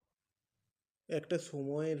একটা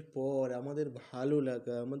সময়ের পর আমাদের ভালো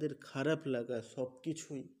লাগা, আমাদের খারাপ লাগা সব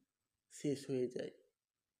কিছুই শেষ হয়ে যায়,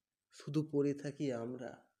 শুধু পড়ে থাকি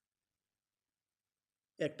আমরা।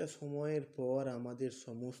 একটা সময়ের পর আমাদের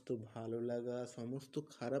সমস্ত ভালো লাগা, সমস্ত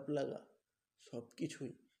খারাপ লাগা সব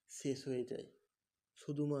কিছুই শেষ হয়ে যায়,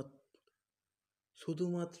 শুধুমাত্র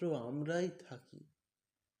শুধুমাত্র আমরাই থাকি,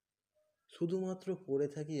 শুধুমাত্র পড়ে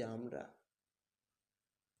থাকি আমরা।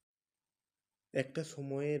 একটা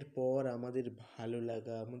সময়ের পর আমাদের ভালো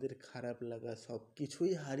লাগা, আমাদের খারাপ লাগা সব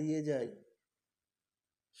কিছুই হারিয়ে যায়,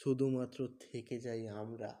 শুধুমাত্র থেকে যাই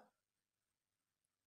আমরা।